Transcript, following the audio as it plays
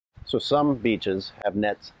So some beaches have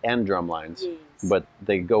nets and drum lines, Yes. but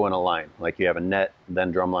they go in a line. Like you have a net,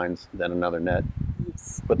 then drum lines, then another net.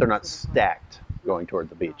 Yes. But they're not So stacked going toward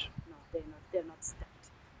the beach. No, they're not. They're not stacked.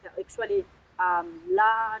 They're actually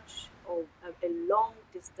large or a long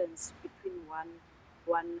distance between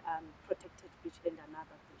one protected beach and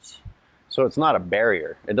another beach. So it's not a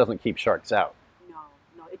barrier. It doesn't keep sharks out.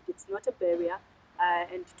 No, it's not a barrier.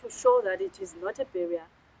 And to show that it is not a barrier,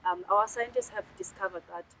 our scientists have discovered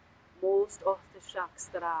that most of the sharks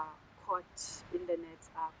that are caught in the nets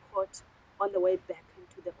are caught on the way back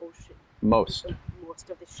into the ocean. Most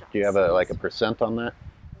of the sharks. Do you have a percent on that?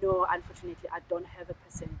 No, unfortunately, I don't have a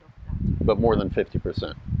percent of that. But more than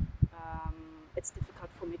 50%. It's difficult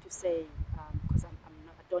for me to say because I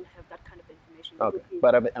don't have that kind of information. Okay,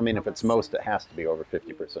 but I mean, if it's most, it has to be over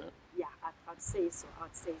 50%. Yeah, I'd say so.